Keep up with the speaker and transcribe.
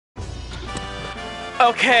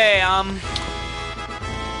Okay,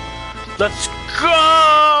 let's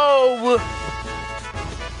go!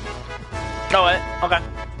 Oh, wait, okay.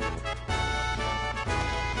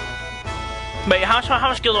 Wait, how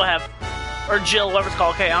much skill do I have? Or Jill, whatever it's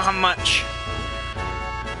called. Okay, I don't have much.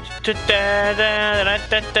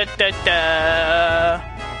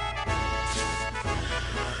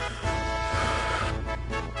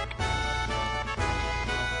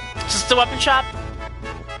 Is this the weapon shop?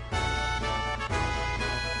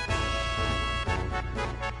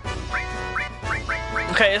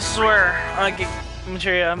 Okay, this is where I get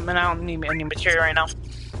material, and I don't need any material right now.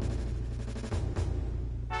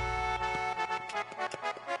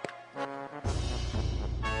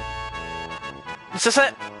 Is this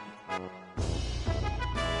it?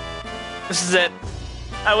 This is it.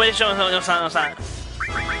 Oh wait, no, it's not.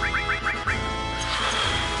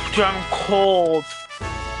 Dude, I'm cold.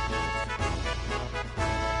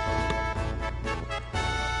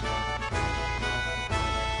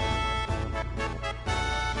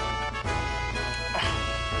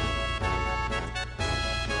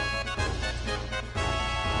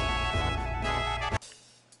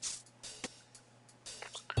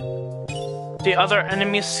 The other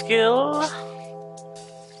enemy skill.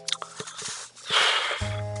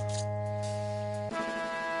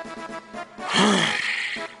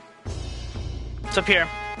 It's up here.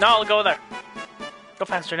 No, I'll go there. Go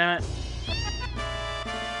faster, damn it.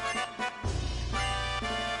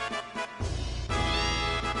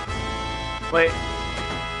 Wait.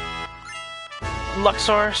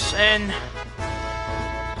 Luxor's and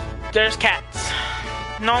there's cats.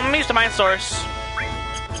 No, I'm used to my source.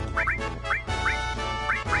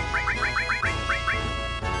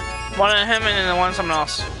 One on him and then one on someone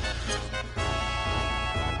else.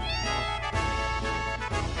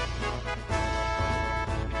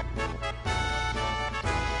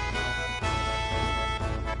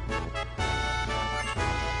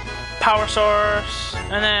 Power source,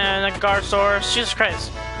 and then a guard source. Jesus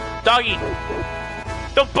Christ. Doggy!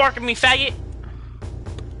 Don't bark at me, faggot!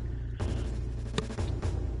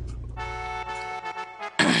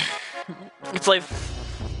 It's like...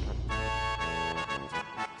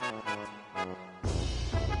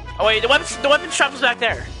 Oh wait, the weapon shop is back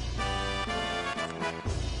there.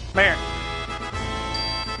 Right here.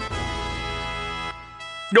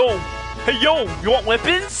 Yo! Hey yo! You want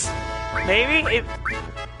weapons? Maybe?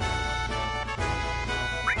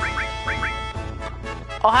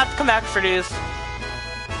 I'll have to come back for these.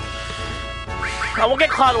 I won't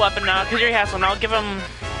get Cloud a weapon now, because Jerry has one. I'll give him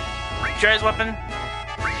Jerry's weapon.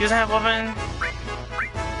 He doesn't have a weapon.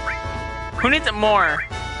 Who needs it more?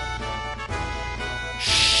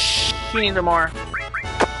 He needs it more.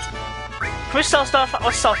 Can we sell stuff?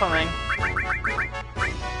 Let's sell something.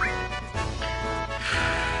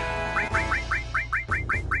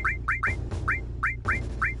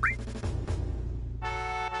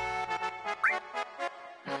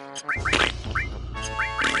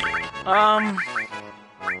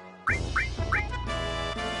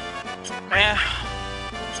 Yeah.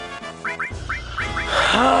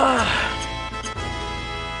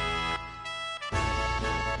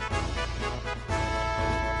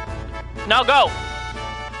 Now go!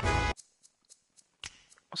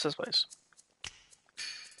 What's this place?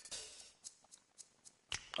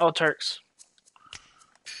 Oh, Turks.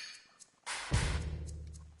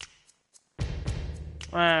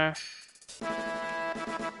 Where?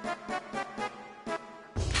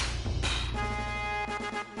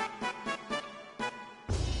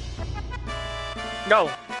 Go!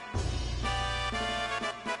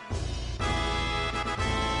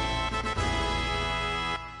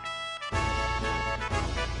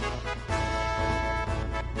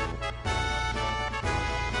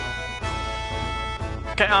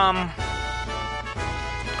 Okay,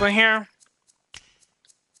 go in here.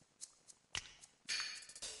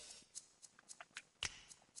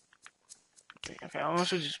 Okay, I'm gonna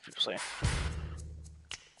just people say.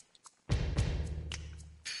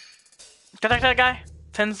 Contact that guy?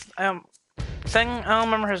 Seng, I don't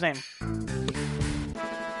remember his name.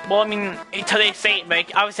 Well, I mean, until they say it,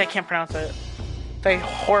 but obviously I can't pronounce it. They're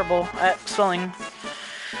horrible at spelling.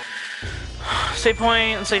 Save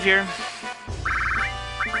point, and save here.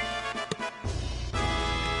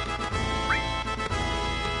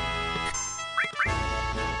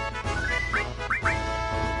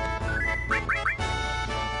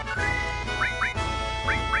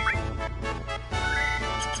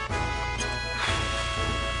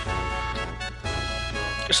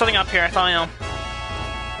 There's something up here, I thought I know.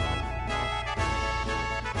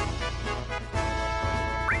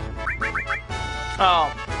 Oh.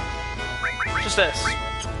 Just this.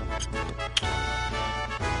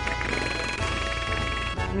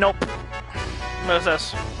 Nope. What is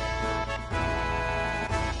this?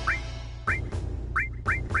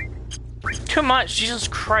 Too much, Jesus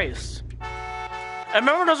Christ. I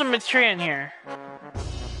remember there's a materia in here.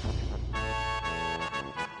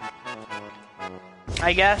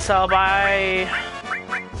 I guess I'll buy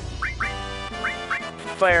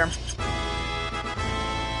fire.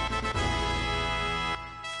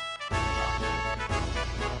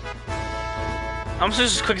 I'm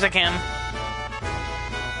just as quick as I can.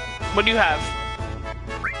 What do you have?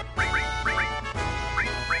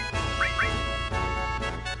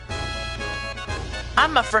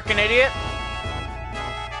 I'm a freaking idiot.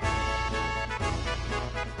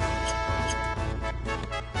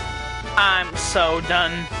 I'm so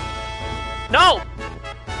done. No!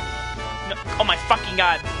 No! Oh my fucking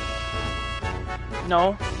god.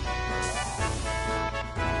 No.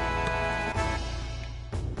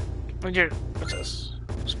 What's this?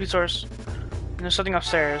 Speed source. There's something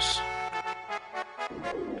upstairs.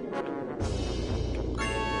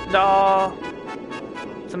 Doll.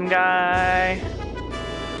 Some guy.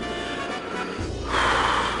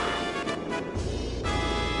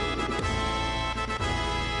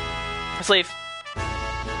 Let's leave.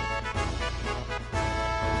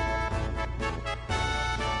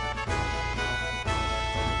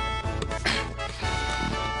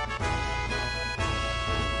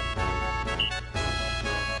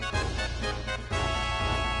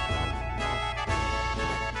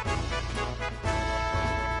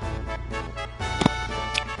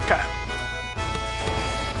 Okay.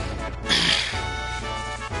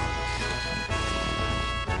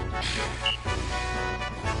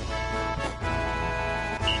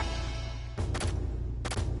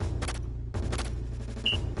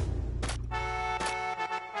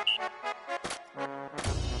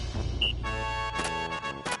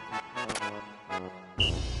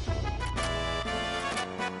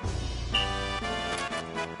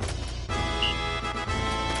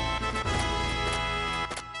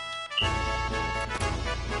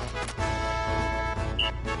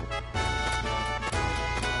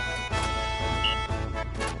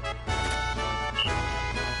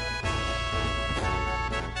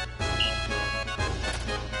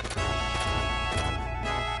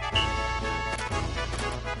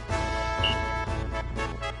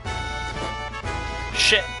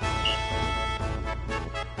 Shit.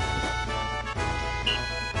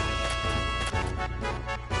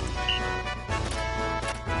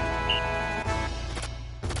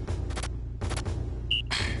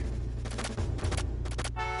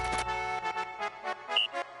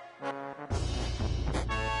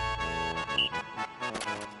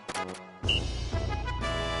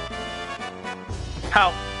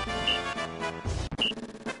 How?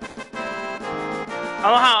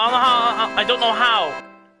 I don't know how.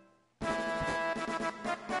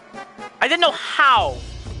 I didn't know how.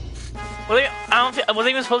 Was I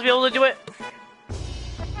even supposed to be able to do it?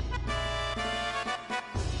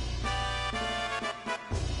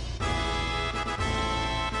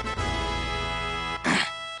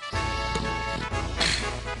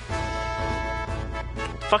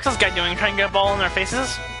 Fuck's this guy doing? Trying to get a ball in their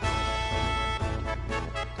faces?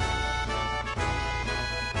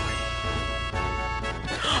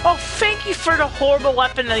 Oh, thank you for the horrible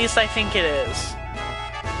weapon, at least I think it is.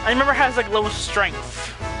 I remember it has like low strength.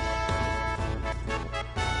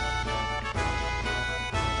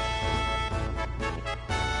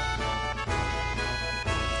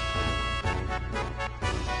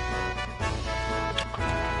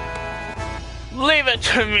 Leave it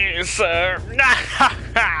to me, sir.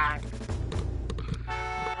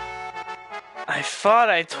 I thought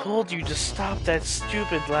I told you to stop that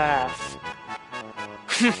stupid laugh.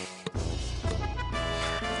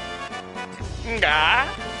 Nah.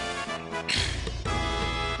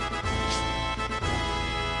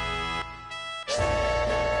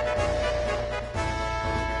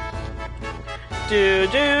 Do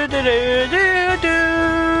do do do do do.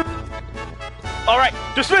 All right,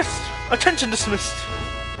 dismissed. Attention, dismissed.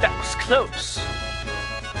 That was close.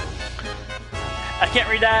 I can't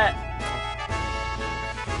read that.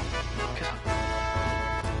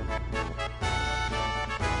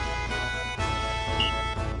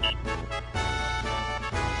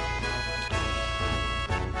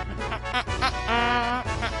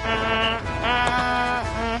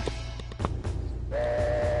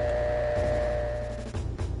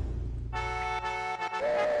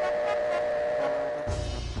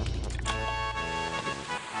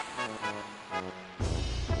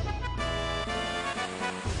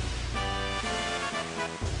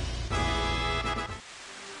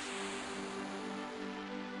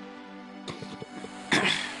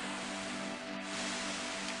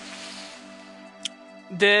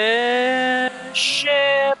 This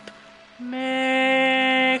ship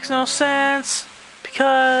makes no sense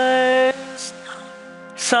because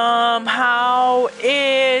somehow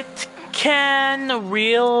it can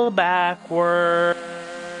reel backwards.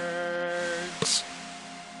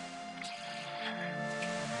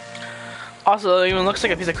 Also, it even looks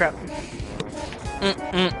like a piece of crap. Ugh.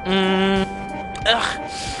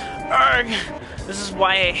 Arrgh. This is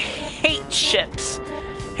why I hate ships.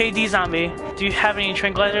 Hey DancinZombiee, do you have any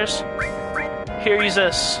tranquilizers? Here, use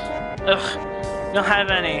this. Ugh, you don't have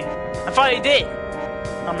any. I thought I did.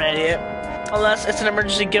 I'm an idiot. Unless it's an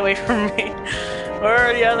emergency, get away from me. Where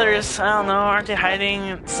are the others? I don't know. Aren't they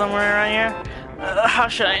hiding somewhere around here? How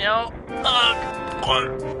should I know?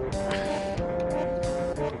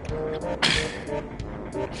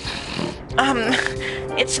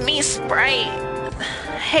 It's me, Sprite.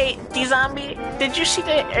 Hey, DancinZombiee, did you see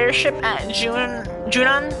the airship at Junon?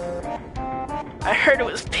 I heard it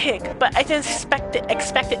was big, but I didn't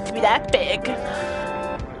expect it to be that big.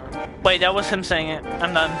 Wait, that was him saying it.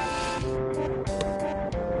 I'm done.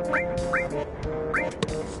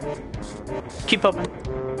 Keep open.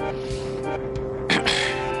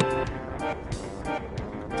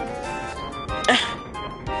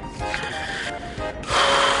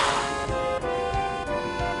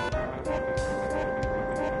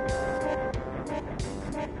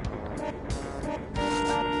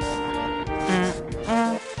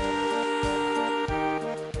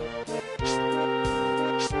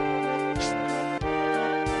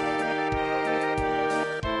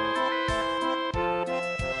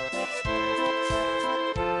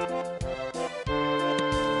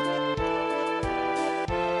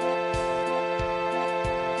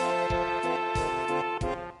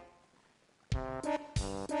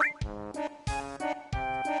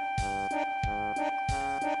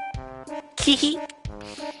 Hehe.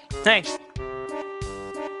 Nice.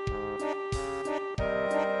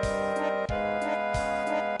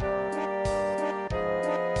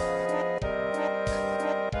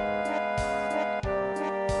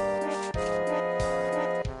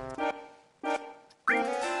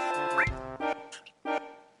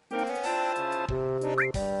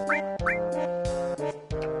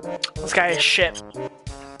 This guy is shit.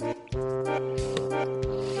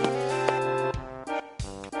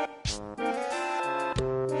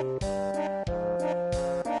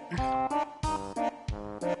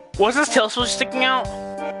 Was his tail supposed to be sticking out?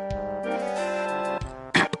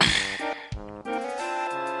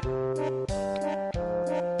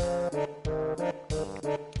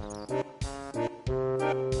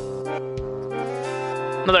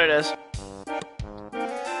 No, there it is.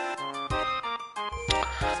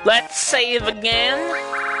 Let's save again.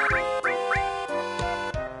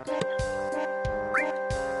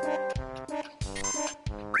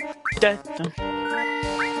 Da, da.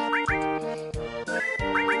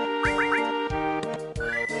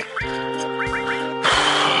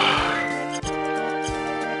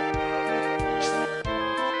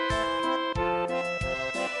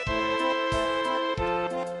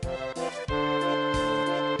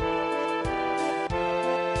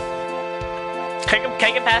 Can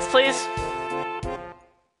I get past, please?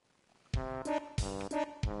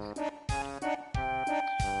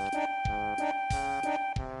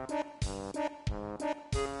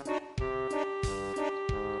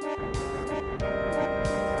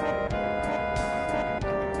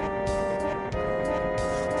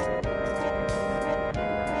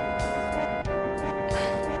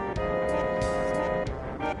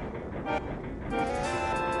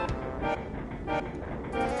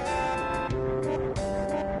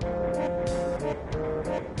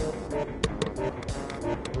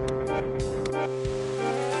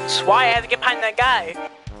 That's why I had to get behind that guy.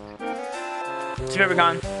 Is he ever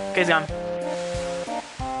gone? Okay, he's gone.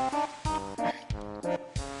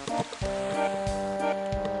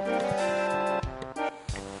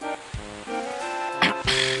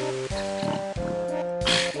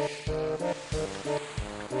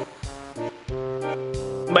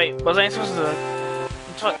 Wait, was I supposed to?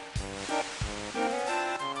 What?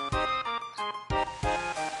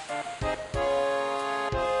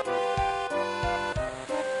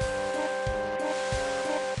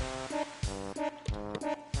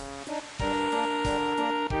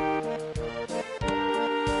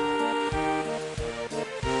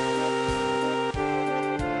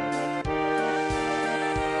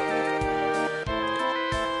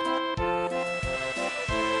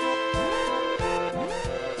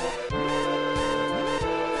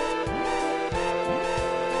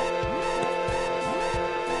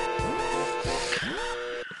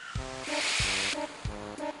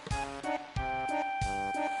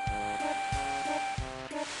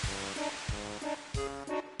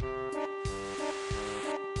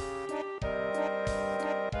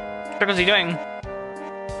 What was he doing?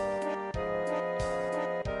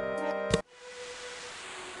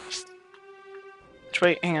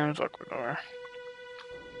 Wait, hang on, let's walk over.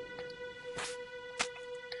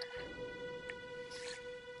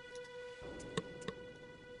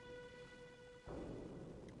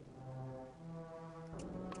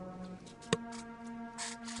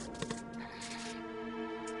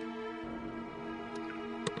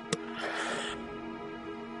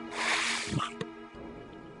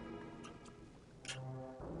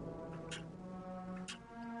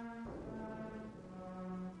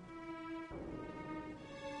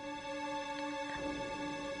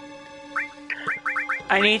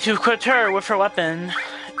 I need to equip her with her weapon,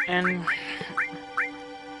 and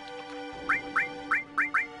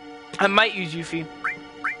I might use Yuffie.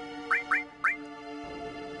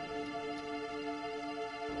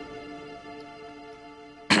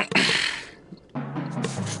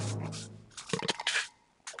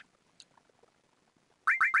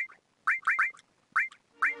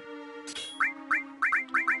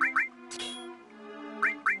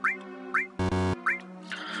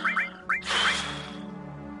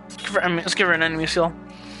 Let's give her an enemy seal.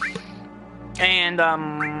 And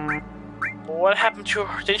what happened to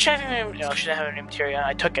her? Did she have any? No, she didn't have any materia.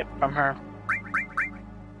 I took it from her.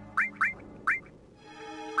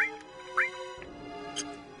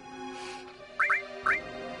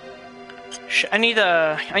 I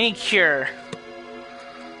need cure.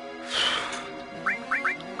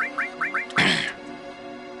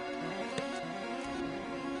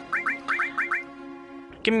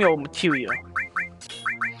 Give me old materia.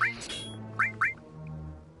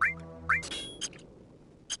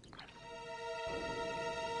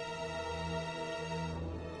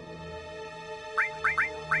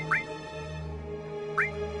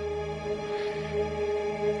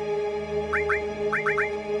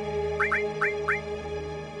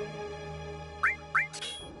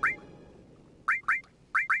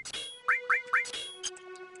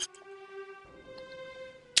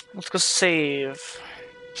 Let's go save.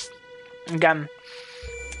 Again.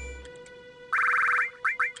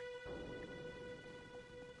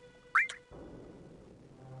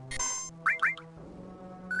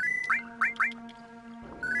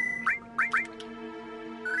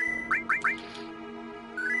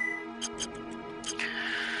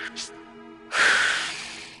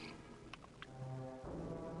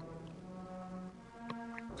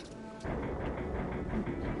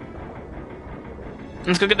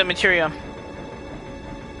 Let's go get the materia.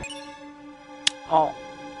 Oh.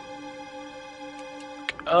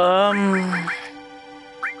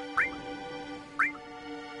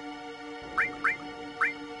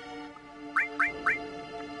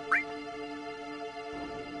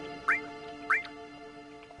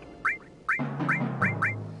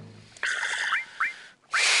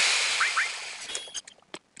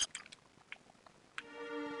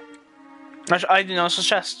 I didn't know it's a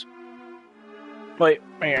chest. Wait,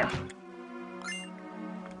 right here.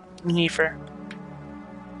 Nefer.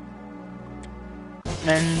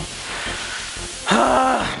 And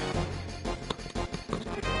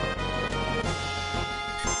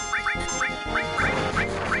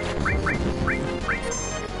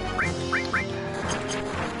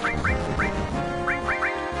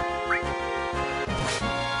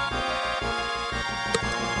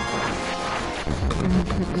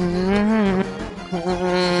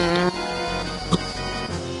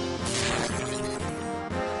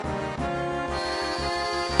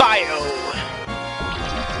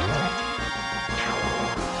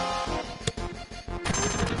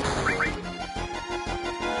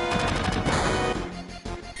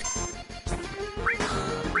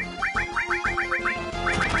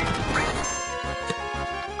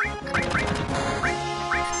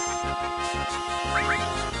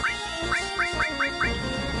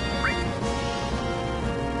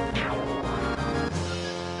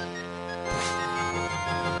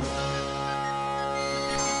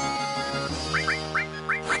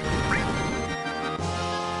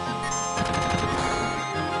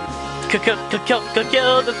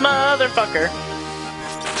kill this motherfucker.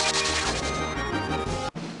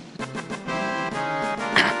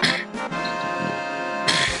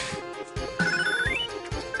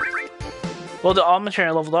 Well, the all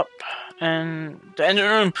material leveled up, and the engine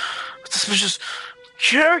room, suspicious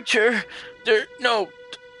character.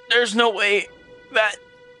 There's no way that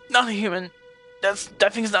not a human. That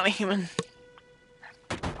thing's not a human.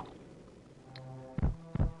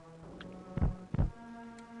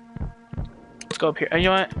 Let's go up here. You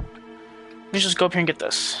know what? Let me just go up here and get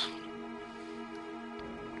this.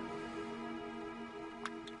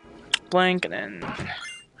 Blank, and then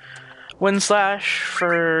Wind Slash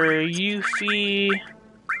for Yuffie.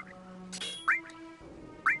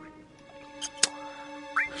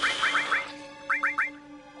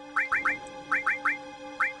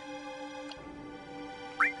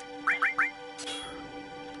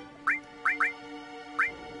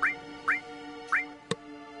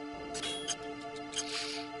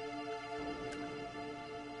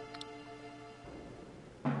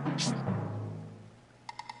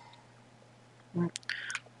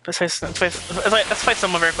 Let's fight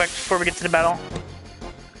someone very quick before we get to the battle.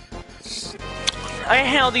 I can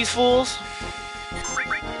handle these fools.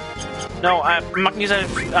 No, I'm not gonna use it.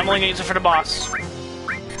 I'm only gonna use it for the boss.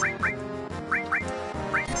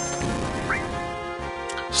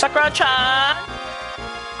 Sakura-chan!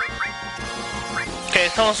 Okay,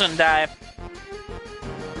 someone's gonna die.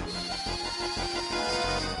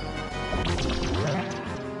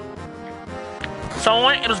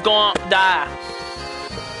 Someone is gonna die.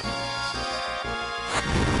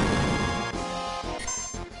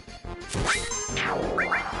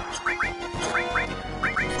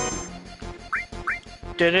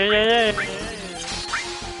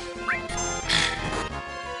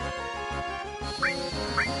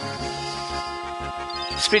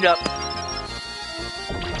 Speed up.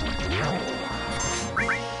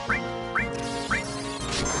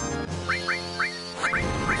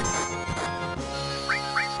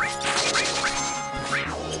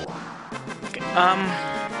 Okay,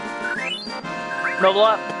 level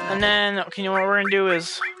up, and then okay, you know what we're gonna do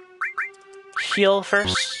is heal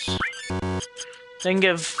first. Then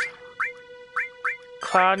give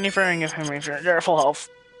Cloud Nefer and give him Reaver. They're full health.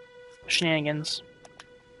 Shenanigans.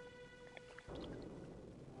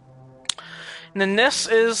 And then this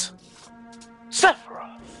is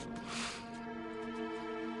Sephiroth.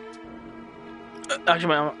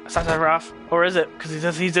 Actually, it's not Sephiroth. Or is it?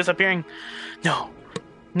 Because he's disappearing. No,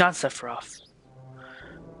 not Sephiroth.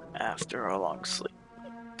 After a long sleep,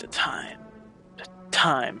 the time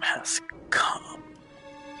has come.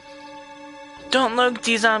 Don't look,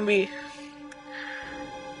 DancinZombiee.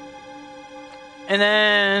 And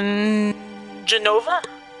then JENOVA?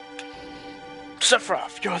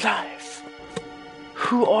 Sephiroth, you're alive.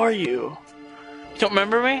 Who are you? You don't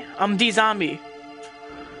remember me? I'm DancinZombiee.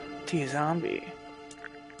 DancinZombiee.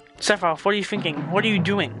 Sephiroth, what are you thinking? What are you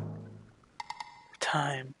doing?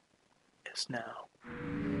 Time is now.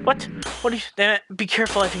 What? What are you? Damn it! Be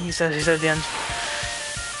careful. I think he said at the end.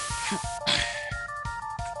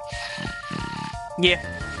 Yeah.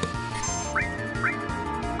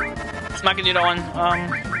 I'm not gonna do that one.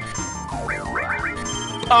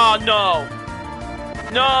 Oh no!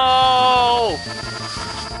 No!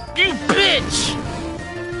 You bitch!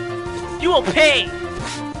 You will pay!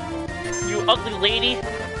 You ugly lady!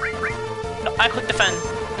 No, I click defend.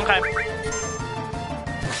 Okay.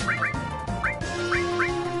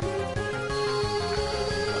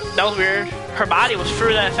 That was weird. Her body was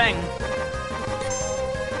through that thing.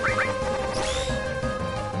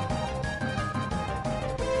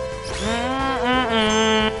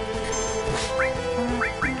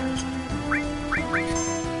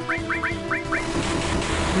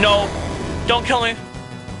 No, don't kill me.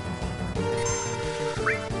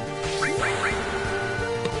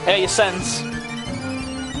 Hey, you sense.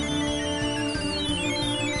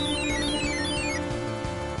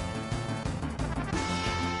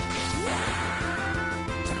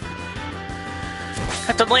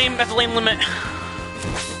 At the lane limit.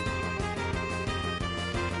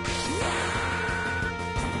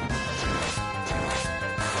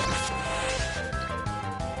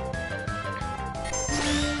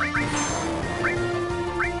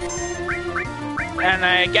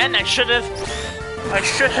 And again, I should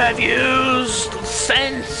have used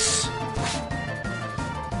sense.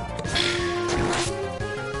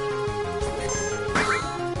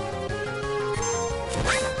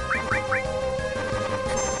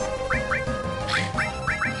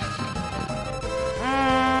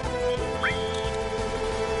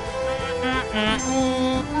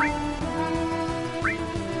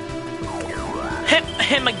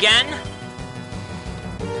 Him again?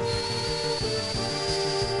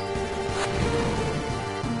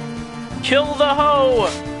 Kill the hoe!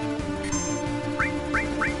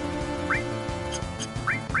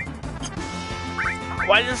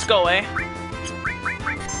 Why did this go away?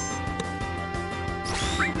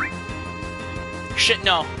 Shit,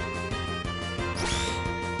 no.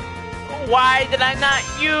 Why did I not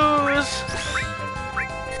use?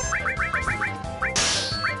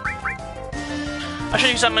 I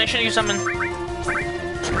should use something.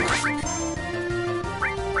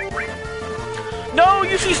 No,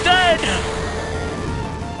 Yuffie's dead!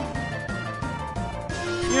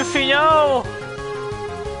 Yuffie, no!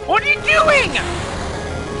 What are you doing?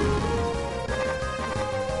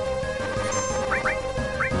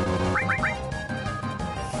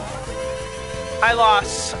 I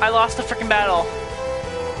lost. I lost the freaking battle.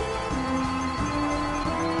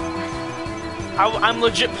 I'm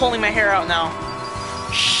legit pulling my hair out now.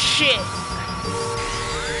 Shit.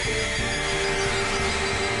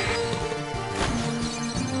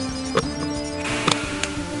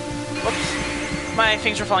 Whoops. My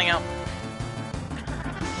things are falling out.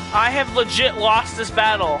 I have legit lost this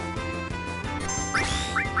battle.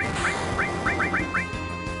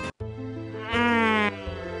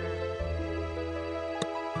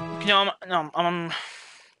 I'm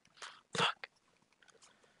fuck.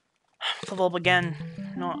 Level up again.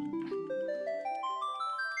 No.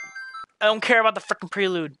 I don't care about the frickin'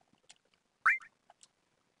 prelude.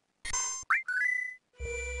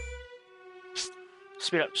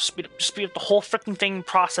 Speed up, speed up, speed up the whole frickin' thing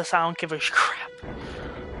process. I don't give a crap.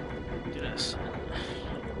 Do this.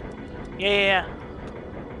 Yeah.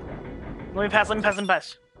 Let me pass.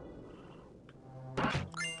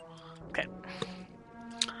 Okay.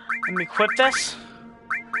 Let me equip this.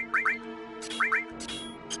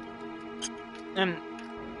 And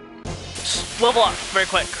level up very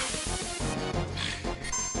quick.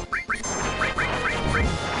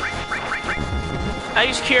 I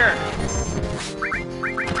use Cure.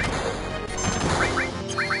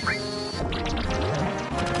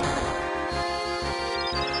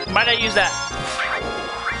 Why did I use that?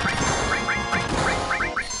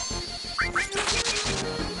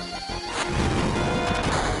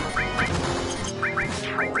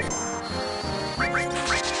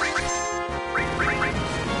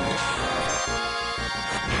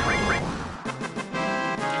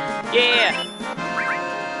 Yeah.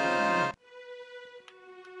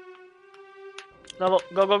 Level.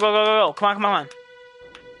 Go. Come on.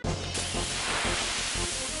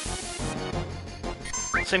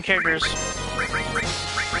 Same characters.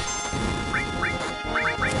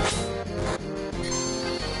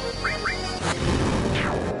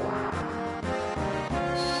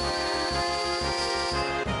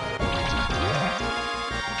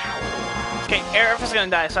 Okay, Aerith is gonna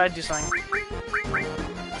die, so I had to do something.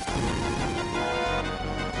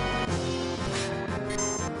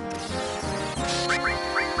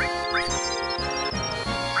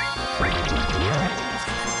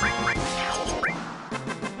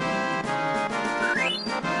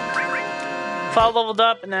 Fall leveled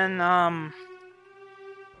up, and then,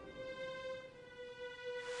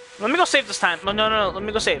 let me go save this time. No, let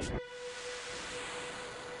me go save.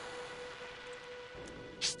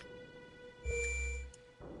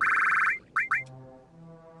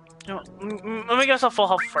 No, let me get myself full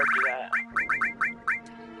health before I do that.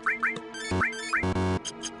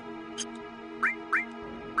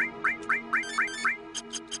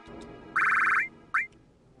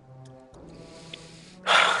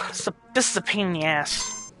 This is a pain in the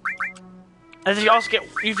ass. And then you also get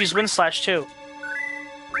Yuffie's Wind Slash too.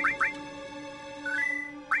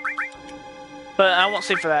 But I won't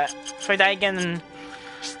save for that. If I die again, then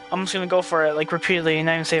I'm just gonna go for it like repeatedly and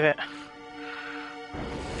not even save it.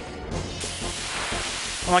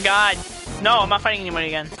 Oh my god! No, I'm not fighting anybody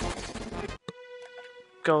again.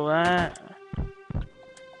 Go that.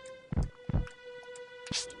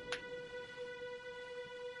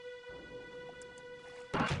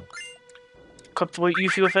 Equip the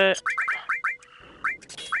Yuffie with it.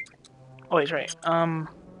 Oh, wait, right.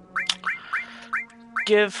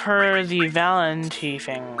 Give her the Valenti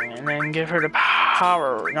thing, and then give her the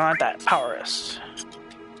power. No, not that. Power Wrist.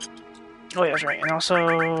 Oh, yeah, that's right. And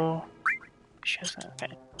also, she has that.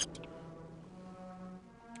 Okay.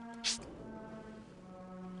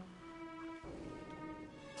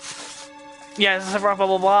 Yeah, this is a blah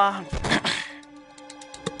blah blah.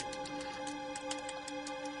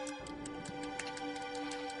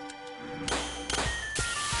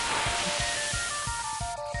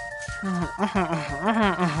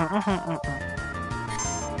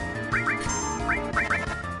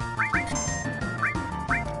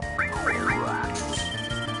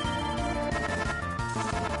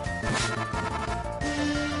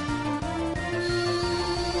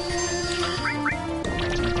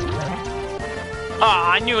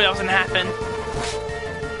 I knew that was gonna happen.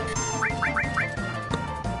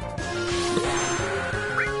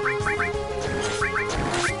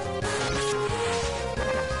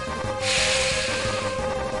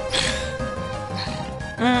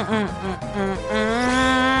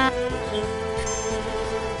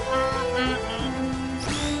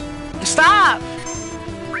 Stop!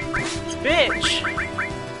 Bitch!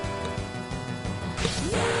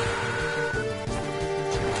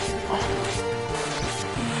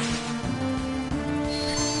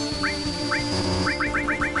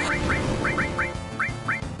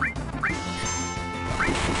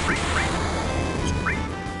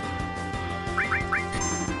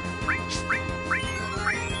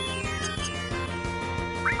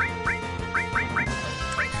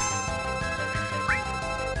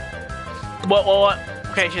 What?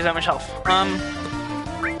 Okay, she's at my shelf.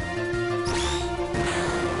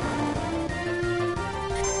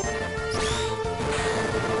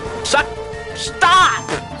 Stop!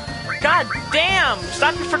 God damn!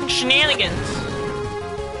 Stop your freaking shenanigans!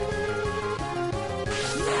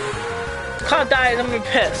 Cloud dies, I'm gonna be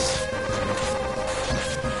pissed.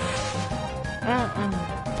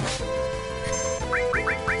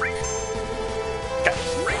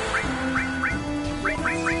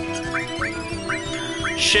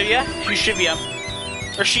 Shivya? Who's Shivya?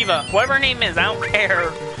 Or Shiva. Whatever her name is, I don't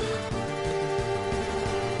care.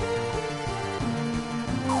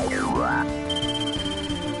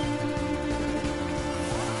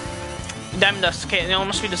 Diamond Dust. Okay, I'm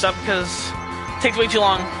gonna speed this up because it takes way too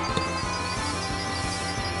long.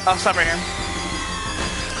 I'll stop right here.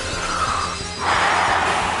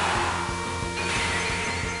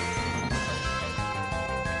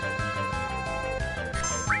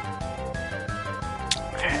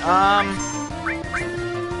 Okay,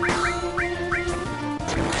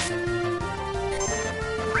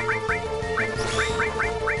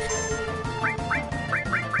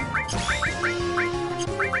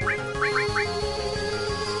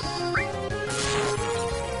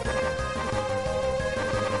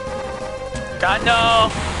 God,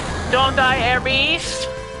 no! Don't die, Air Beast!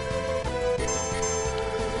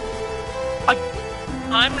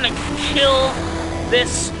 I'm gonna kill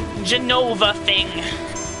this JENOVA thing.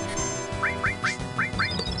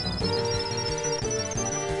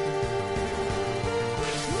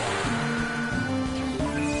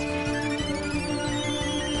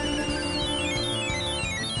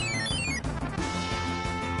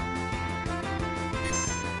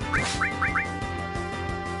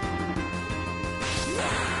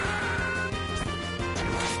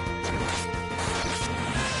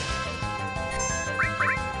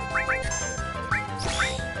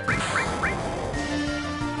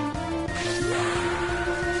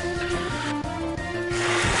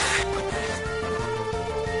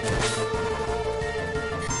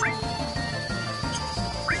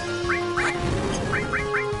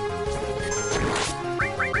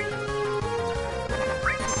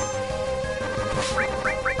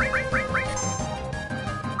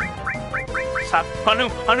 Stop. Anu!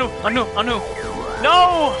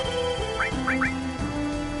 No!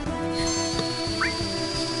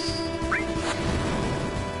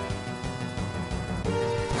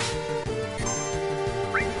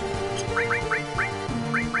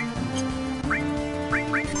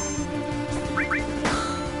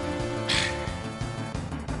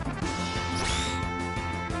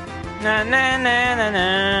 Na na na na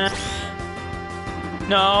na.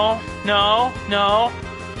 No.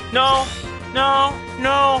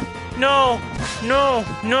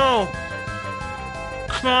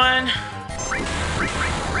 Come on.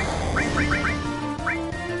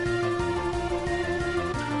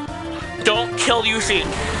 Don't kill Yusi.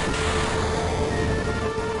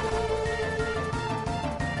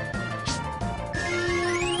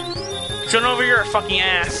 JENOVA, you're a fucking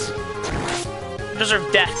ass. You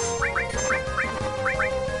deserve death.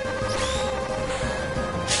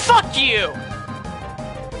 Fuck you!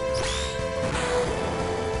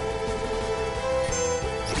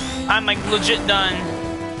 I'm like legit done.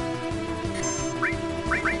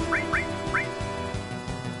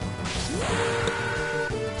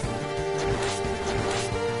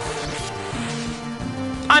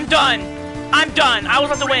 I'm done. I was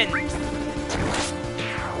about to win.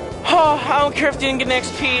 Oh, I don't care if they didn't get an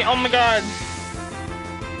XP. Oh my god.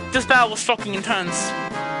 This battle was fucking intense.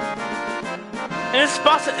 And this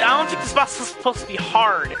boss, I don't think this boss is supposed to be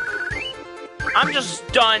hard. I'm just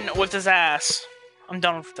done with his ass. I'm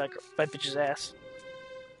done with that bitch's ass.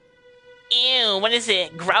 Ew, what is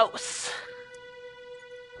it? Gross.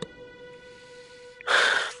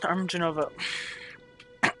 I'm JENOVA.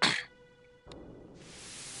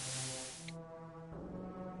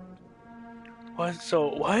 What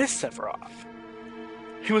is Sephiroth?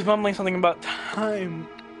 He was mumbling something about time.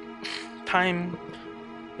 Time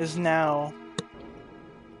is now.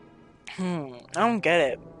 I don't get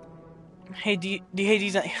it. Hey,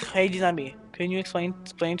 DancinZombiee, can you explain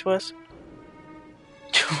to us?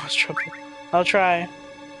 Too much trouble. I'll try,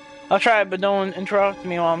 but don't interrupt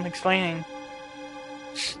me while I'm explaining.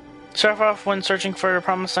 Sephiroth went searching for the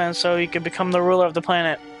Promised Land so he could become the ruler of the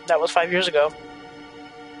planet. That was 5 years ago.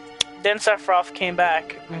 Then Sephiroth came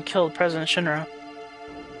back and killed President Shinra.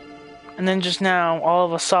 And then just now, all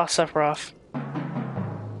of us saw Sephiroth.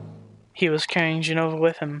 He was carrying JENOVA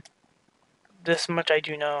with him. This much I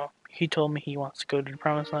do know. He told me he wants to go to the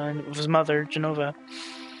Promised Land with his mother, JENOVA.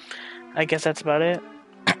 I guess that's about it.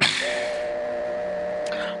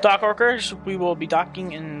 Dock workers, we will be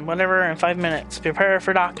docking in 5 minutes. Prepare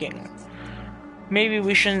for docking. Maybe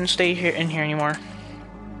we shouldn't stay here in here anymore.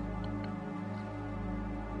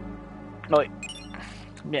 Oh wait.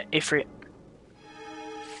 Yeah, Ifrit.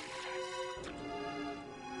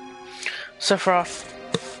 Sephiroth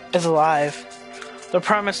is alive. The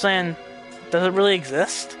Promised Land, does it really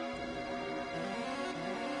exist?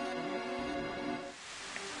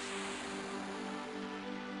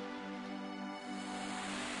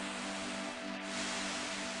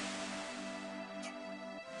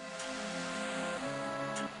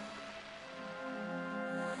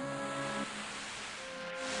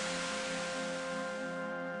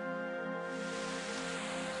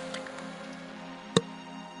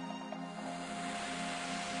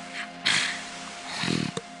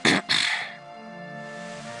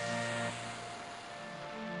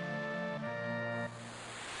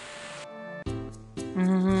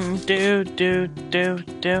 Do do do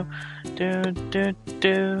do do do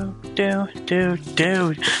do do do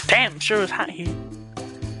do. Damn, sure was hot here.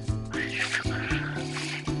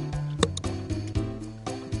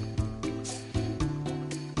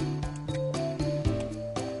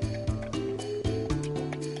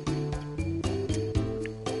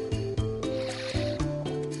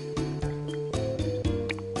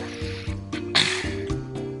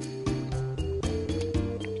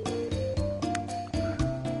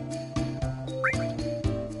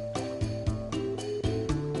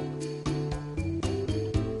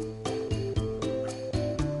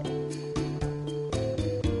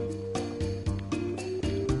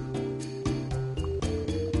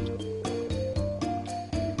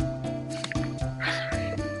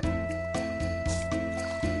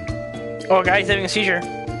 Oh, guy's having a seizure.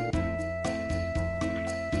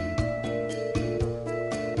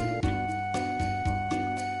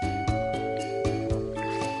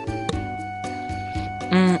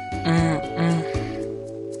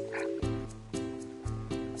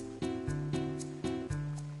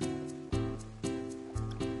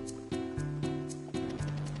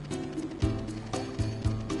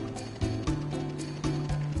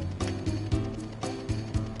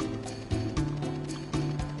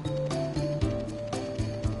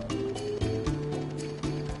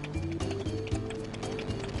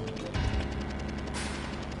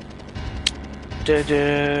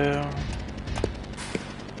 Do-do.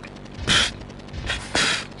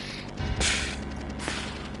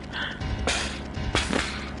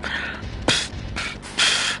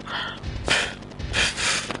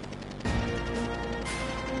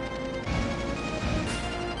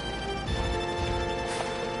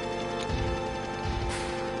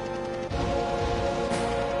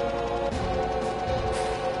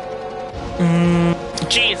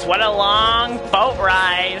 Jeez, what a long boat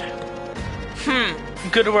ride.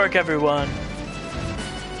 Good work, everyone.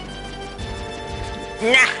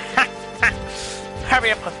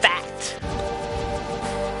 Hurry up with that.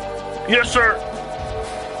 Yes, sir.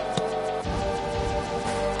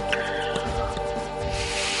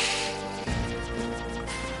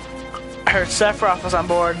 I heard Sephiroth was on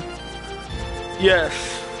board. Yes.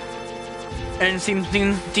 And it seems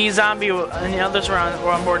DancinZombiee and the others were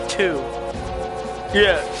on board too.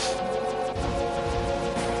 Yes.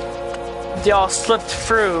 They all slipped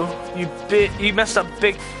through. You messed up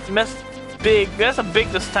big. You messed up big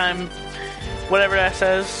this time. Whatever that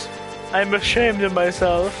says. I'm ashamed of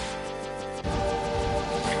myself.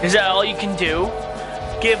 Is that all you can do?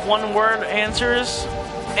 Give one-word answers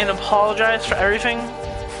and apologize for everything?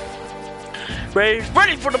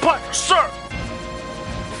 Ready for departure, sir!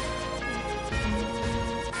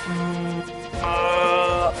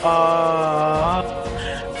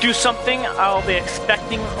 Do something. I'll be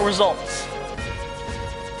expecting results.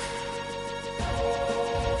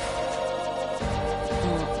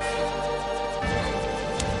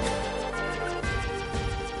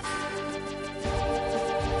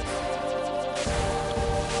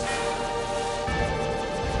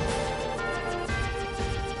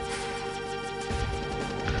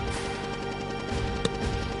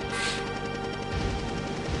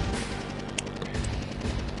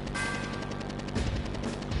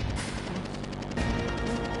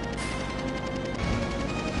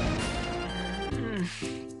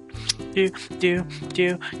 Do.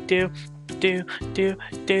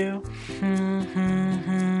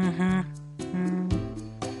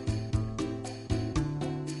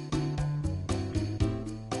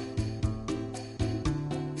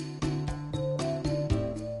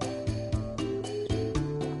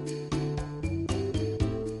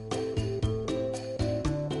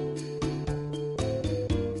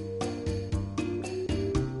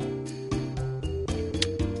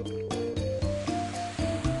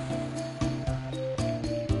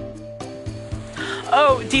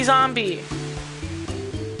 Oh, DancinZombiee.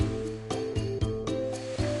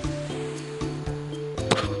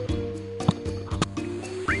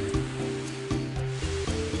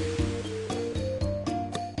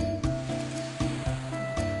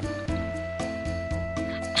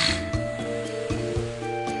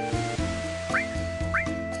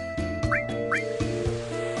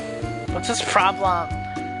 What's his problem?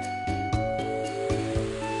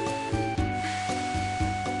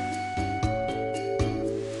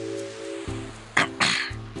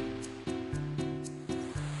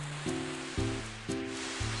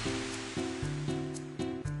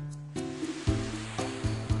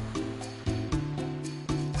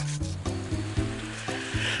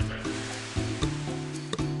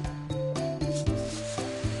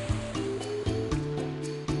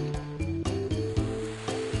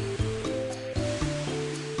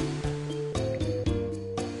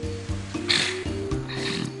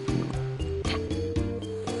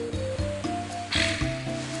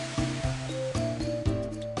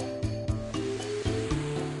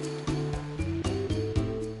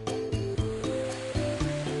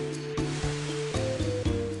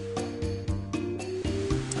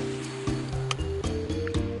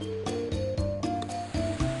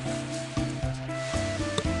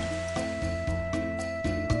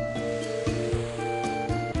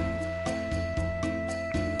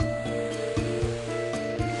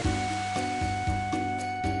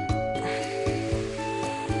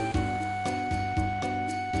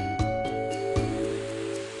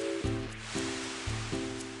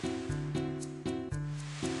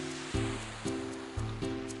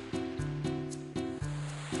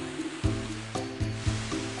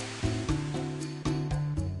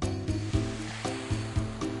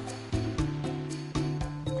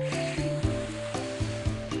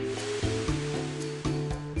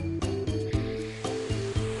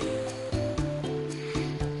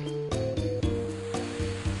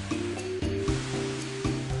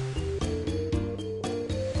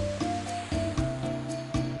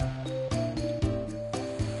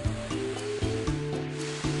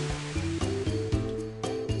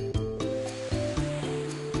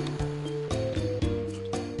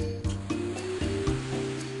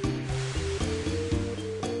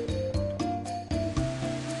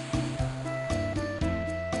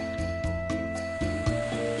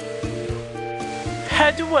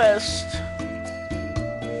 Head west.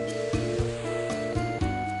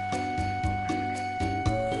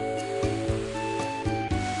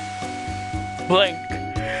 Blank.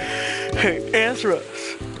 Hey, answer us.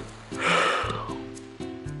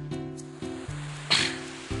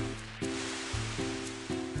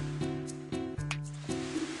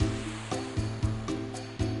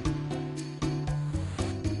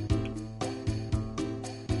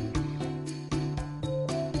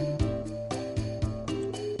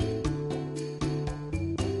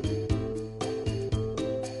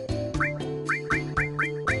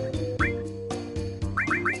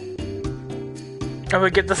 I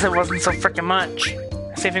would get this if it wasn't so freaking much.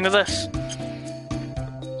 Same thing with this.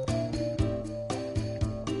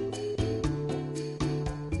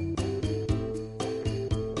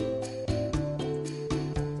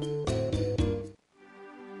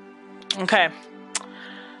 Okay.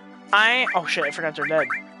 Oh shit, I forgot they're dead.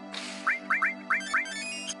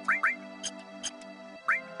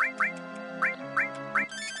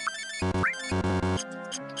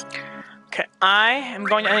 Okay, I am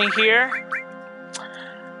going to end it here.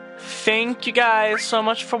 Thank you guys so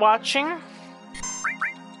much for watching.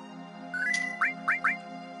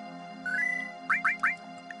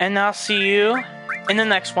 And I'll see you in the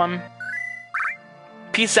next one.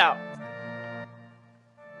 Peace out.